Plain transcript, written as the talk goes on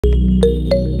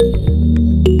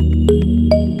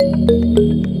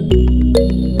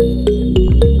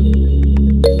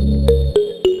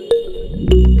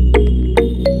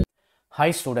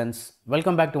Hi students,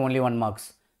 welcome back to Only One Marks.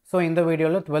 So in the video,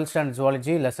 12th standard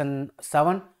Zoology lesson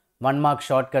 7 1 mark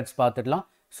shortcuts பார்த்துடலாம்.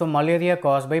 So malaria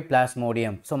caused by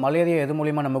plasmodium. So malaria எது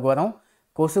மூலமா நமக்கு வரும்?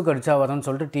 கொசு கடிச்சா வரும்னு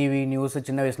சொல்லிட்டு டிவி நியூஸ்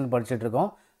சின்ன வயசுல படிச்சிட்டு இருக்கோம்.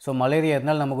 So malaria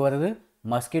எதனால நமக்கு வருது?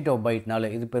 மஸ்கிட்டோ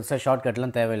பைட்னால. இது பெருசா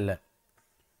ஷார்ட்கட்லாம் தேவையில்லை.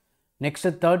 Next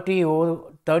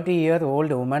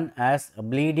 30-year-old woman has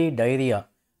bleedy diarrhea.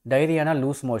 Diarrhea na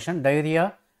loose motion, diarrhea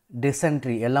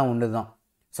dysentery எல்லாம் ஒண்ணுதான்.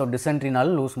 So dysentery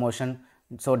நால loose motion.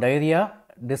 So diarrhea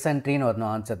dysentery னு வரணும்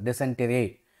answer. Dysentery.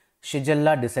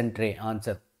 Shigella dysentery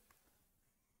answer.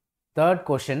 Third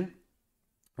question.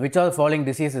 Which of the following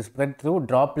disease is spread through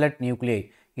droplet nuclei?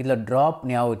 இதுல drop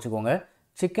ஞாபகம் வச்சுக்கோங்க.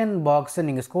 Chicken box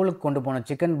நீங்க ஸ்கூலுக்கு கொண்டு போன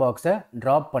chicken box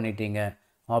drop பண்ணிட்டீங்க.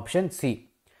 Option C.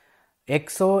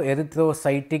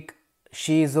 Exoerythrocytic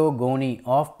schizogony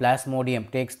of plasmodium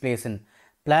takes place in.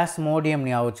 Plasmodium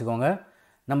ஞாபகம் வச்சுக்கோங்க.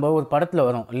 நம்ம ஒரு படத்தில்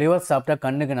வரும் லிவர் சாப்பிட்டா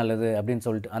கண்ணுக்கு நல்லது அப்படின்னு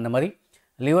சொல்லிட்டு அந்த மாதிரி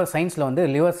லிவர் சயின்ஸில் வந்து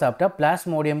லிவர் சாப்பிட்டா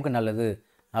பிளாஸ்மோடியம்க்கு நல்லது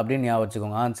அப்படின்னு ஞாபகம்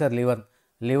வச்சுக்கோங்க. ஆன்சர்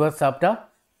லிவர் சாப்பிட்டா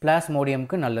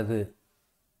பிளாஸ்மோடியம்க்கு நல்லது.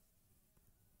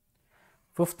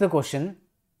 ஃபிஃப்த்து கொஷின்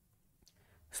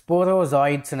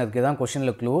ஸ்போரோசாய்ட்ஸ்னு இருக்குது தான்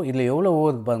கொஷினில் க்ளூ. இதில் எவ்வளோ ஓ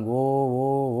இருக்கு பாருங்க. ஓ ஓ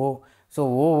ஓ ஸோ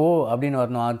ஓ ஓ அப்படின்னு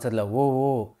வரணும் ஆன்சரில். ஓ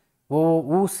ஓ ஓ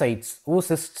ஊசைட்ஸ்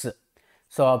ஊசிஸ்ட்ஸ்.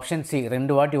 ஸோ ஆப்ஷன் சி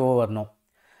 2 வாட்டி ஓ வரணும்.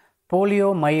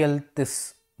 Poliomyelitis,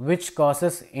 which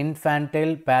causes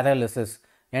infantile paralysis,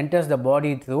 enters the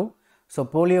body through. So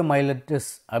poliomyelitis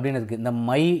அப்படின்னு இருக்குது. இந்த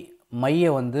மையை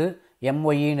வந்து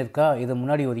MYEன்னு இருக்கா, இது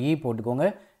முன்னாடி ஒரு இ போட்டுக்கோங்க.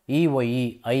 EYE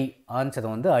ஐ ஆன்சர்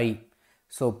வந்து ஐ.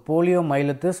 So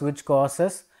poliomyelitis which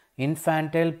causes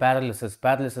infantile paralysis.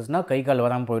 பேரலிசிஸ்னால் கை கால்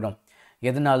வராமல் போயிடும்.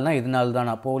 எதனால்னா இதனால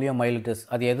தானா poliomyelitis.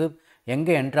 அது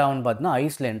எங்கே என்ட்ரு ஆகும்னு பார்த்தீங்கன்னா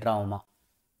ஐஸில் என்ட்ரு ஆகுமா.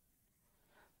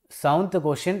 Seventh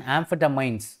question,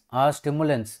 amphetamines are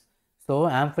stimulants. So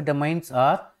amphetamines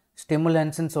are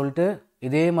stimulants ன்னு சொல்லிட்டு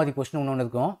இதே மாதிரி கொஸ்டின் ஒன்று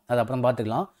இருக்கும், அது அப்புறம்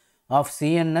பார்த்துக்கலாம். Of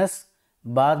CNS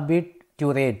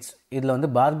barbiturates. இதில்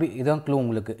வந்து இதான் க்ளூ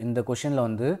உங்களுக்கு. இந்த கொஷினில்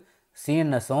வந்து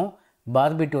CNSும்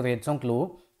barbiturateஸும் க்ளூ.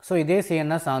 ஸோ இதே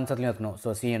CNS ஆன்சர்லையும் இருக்கணும்.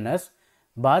 ஸோ CNS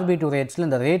barbiturateஸில்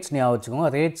இந்த ரேட்ஸ் ஞாபகம் வச்சுக்கோங்க.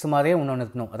 ரேட்ஸ் மாதிரியே ஒன்று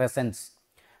இருக்கணும், ரெசன்ஸ்.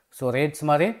 ஸோ ரேட்ஸ்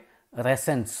மாதிரி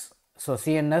ரெசன்ஸ். So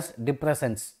CNS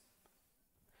depressants.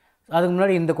 அதுக்கு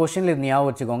முன்னாடி இந்த கொஷினில் இது ஞாபகம்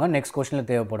வச்சுக்கோங்க. நெக்ஸ்ட் கொஷினில்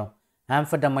தேவைப்படும்.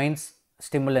 ஆம்ஃபெட்டமைன்ஸ்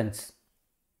stimulants.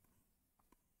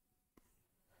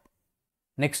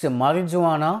 Next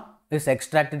marijuana is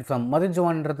extracted from.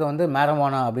 marijuanaன்றது வந்து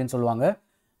marijuana அப்படின்னு சொல்லுவாங்க.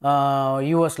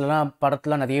 யூஎஸ்லாம்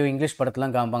படத்துலாம் நிறைய இங்கிலீஷ்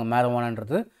படத்துலாம் காமிப்பாங்க.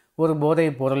 marijuanaன்றது ஒரு போதை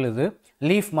பொருள். இது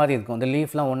லீஃப் மாதிரி இருக்கும். இந்த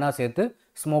லீஃப்லாம் ஒன்றா சேர்த்து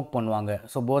ஸ்மோக் பண்ணுவாங்க.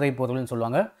 ஸோ போதை பொருள்னு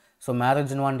சொல்லுவாங்க. ஸோ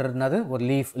marijuanaன்றதுனாது ஒரு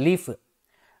லீஃப்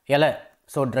இலை.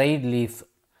 So tried leaf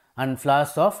and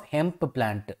flowers of hemp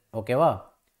plant. ஓகேவா.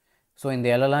 ஸோ இந்த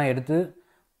இலெல்லாம் எடுத்து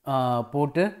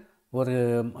போட்டு ஒரு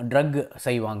ட்ரக்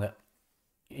செய்வாங்க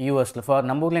யூஎஸில்.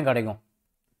 நம்ம ஊர்லேயும் கிடைக்கும்.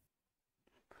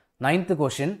 9th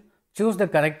question, choose the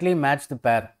correctly match the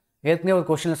பேர். ஏற்கனவே ஒரு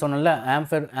கொஷினில் சொன்னல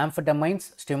ஆம்ஃபெட்டமைன்ஸ்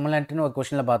ஸ்டிமுலண்ட்னு ஒரு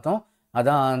கொஷினில் பார்த்தோம்.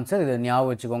 அதான் ஆன்சர். இது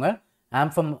ஞாபகம் வச்சுக்கோங்க.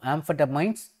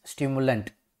 ஆம்ஃபெட்டமைன்ஸ் ஸ்டிமுலண்ட்.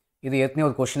 இது ஏற்கனவே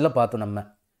ஒரு கொஷினில் பார்த்தோம் நம்ம.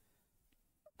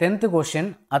 10th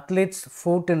கொஷின், அத்லீட்ஸ்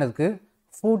ஃபுட்னு இருக்குது.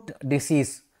 Food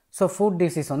disease. So food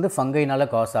disease வந்து ஃபங்கைனால்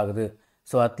காஸ் ஆகுது.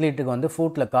 ஸோ அத்லீட்டுக்கு வந்து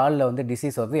ஃபுட்டில் காலில் வந்து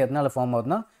டிசீஸ் வருது. எதனால் ஃபார்ம்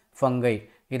ஆகுதுன்னா ஃபங்கை.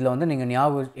 இதில் வந்து நீங்கள்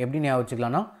எப்படி ஞாபகம்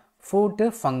வச்சுக்கலாம்னா ஃபுட்டு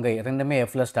ஃபங்கை ரெண்டுமே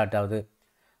எஃப்ல ஸ்டார்ட் ஆகுது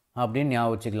அப்படின்னு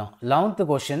ஞாபகம் வச்சுக்கலாம். 11th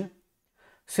question,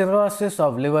 cirrhosis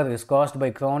of liver is caused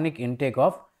by chronic intake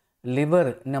of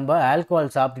liver. நம்ம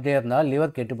ஆல்கோஹால் சாப்பிட்டுட்டே இருந்தால்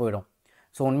லிவர் கெட்டு போயிடும்.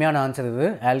 ஸோ உண்மையான ஆன்சர் இது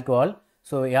ஆல்கோஹால்.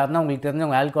 ஸோ யாருன்னா உங்களுக்கு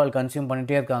தெரிஞ்சவங்க ஆல்கோஹால் கன்சியூம்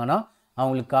பண்ணிகிட்டே இருக்காங்கன்னா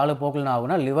அவங்களுக்கு காலப்போக்கில்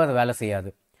ஆகுனா லிவர் வேலை செய்யாது.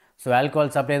 ஸோ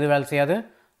ஆல்கோஹால் சாப்பிட்டா எது வேலை செய்யாது?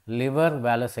 லிவர்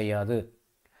வேலை செய்யாது.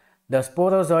 த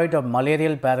ஸ்போரோசாய்ட் of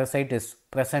malarial parasite is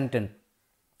present in.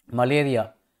 Malaria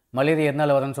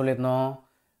எதனால் வரும்னு சொல்லியிருந்தோம்?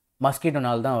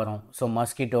 மஸ்கிட்டோனால் தான் வரும். So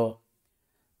mosquito.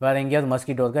 வேறு எங்கேயாவது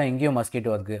மஸ்கிட்டோ இருக்கா? எங்கேயும்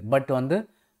மஸ்கிட்டோ இருக்குது. பட் வந்து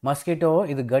மஸ்கிட்டோ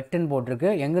இது கட்டுன்னு போட்டிருக்கு.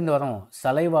 எங்கேருந்து வரும்?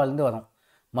 சலைவாலேருந்து வரும்.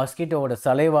 மஸ்கிட்டோவோட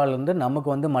சலைவாலேருந்து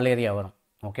நமக்கு வந்து மலேரியா வரும்.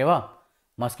 ஓகேவா.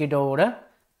 மஸ்கிட்டோவோட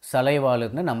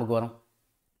சலைவாலேருந்து நமக்கு வரும்.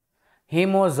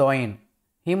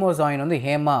 ஹீமோசாயின் வந்து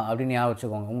ஹேமா அப்படின்னு ஞாபகம்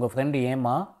வச்சுக்கோங்க. உங்கள் ஃப்ரெண்டு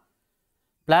ஏமா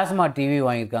பிளாஸ்மா டிவி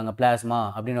வாங்கியிருக்காங்க. பிளாஸ்மா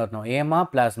அப்படின்னு வரணும். ஏமா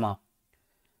plasma.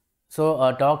 So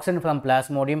toxin from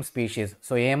plasmodium species.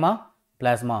 So ஏமா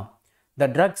பிளாஸ்மா. த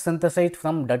ட்ரக் சிந்தசைட்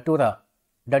ஃப்ரம் டட்டூரா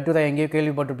எங்கேயோ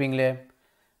கேள்விப்பட்டிருப்பீங்களே.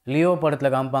 லியோ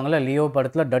படத்தில் காமிப்பாங்களே. லியோ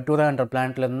படத்தில் டட்டூரான்ற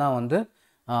பிளான்ட்லேருந்து தான் வந்து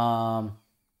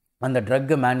அந்த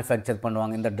ட்ரக்கை மேனுஃபேக்சர்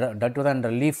பண்ணுவாங்க. இந்த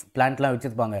டட்டூரான்ற லீஃப் பிளான்ட்லாம்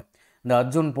வச்சுருப்பாங்க. இந்த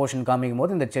அர்ஜுன் போர்ஷன் காமிக்கும்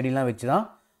போது இந்த செடிலாம் வச்சு தான்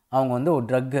அவங்க வந்து ஒரு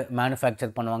ட்ரக் மேனுஃபேக்சர்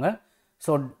பண்ணுவாங்க.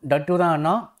 ஸோ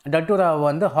டட்டூராவை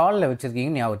வந்து ஹாலில்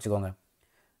வச்சுருக்கீங்கன்னு ஞாபகம் வச்சுக்கோங்க.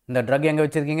 இந்த ட்ரக் எங்கே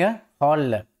வச்சுருக்கீங்க?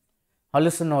 ஹாலில்.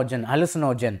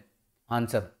 hallucinogen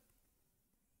answer.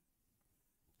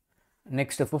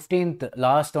 Next 15th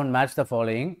last one, match the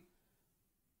following.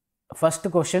 First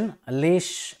question,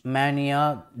 leishmania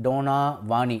donna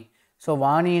vani. So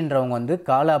வாணின்றவங்க வந்து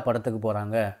காலா படத்துக்கு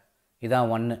போகிறாங்க, இதான்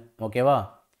ஒன்று. ஓகேவா?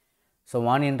 ஸோ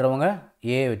வாணின்றவங்க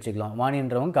ஏ வச்சுக்கலாம்.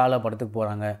 வாணின்றவங்க காலா படத்துக்கு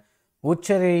போகிறாங்க.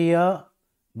 உச்சரியா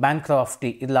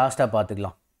பேங்க்ராஃப்டி, இது லாஸ்ட்டாக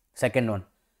பார்த்துக்கலாம். Second one,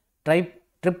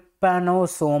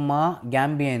 ட்ரிப்பானோசோமா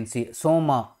கேம்பியன்சி.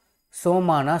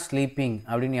 சோமானா ஸ்லீப்பிங்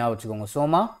அப்படின்னு ஞாபகம் வச்சுக்கோங்க.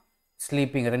 சோமா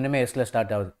ஸ்லீப்பிங், ரெண்டுமே எஸ்ல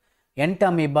ஸ்டார்ட் ஆகுது.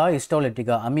 என்டமீபா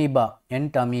ஹிஸ்டோலிட்டிகா,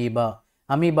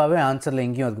 அமீபாவே ஆன்சரில்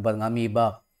எங்கேயும் இருக்குது பாருங்கள், அமீபா.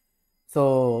 ஸோ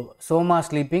சோமா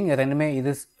ஸ்லீப்பிங் ரெண்டுமே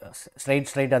இது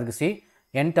ஸ்ட்ரைட்டாக இருக்குது சி.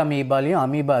 என்டமீபாலையும்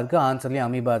அமீபா இருக்குது, ஆன்சர்லேயும்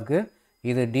அமீபா இருக்குது,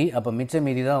 இது டி. அப்போ மிச்ச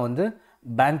மீதி தான் வந்து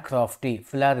பேங்க்ராஃப்டி,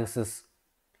 ஃபிலாரிசிஸ்,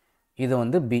 இது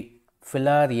வந்து பி,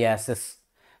 ஃபிலாரியாசிஸ்.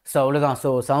 ஸோ அவ்வளோதான். ஸோ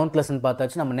 7th லெசன்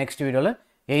பார்த்தாச்சு. நம்ம நெக்ஸ்ட் வீடியோவில்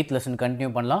 8th லெசன்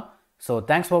கண்டினியூ பண்ணலாம். ஸோ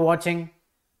தேங்க்ஸ் ஃபார் வாட்சிங்.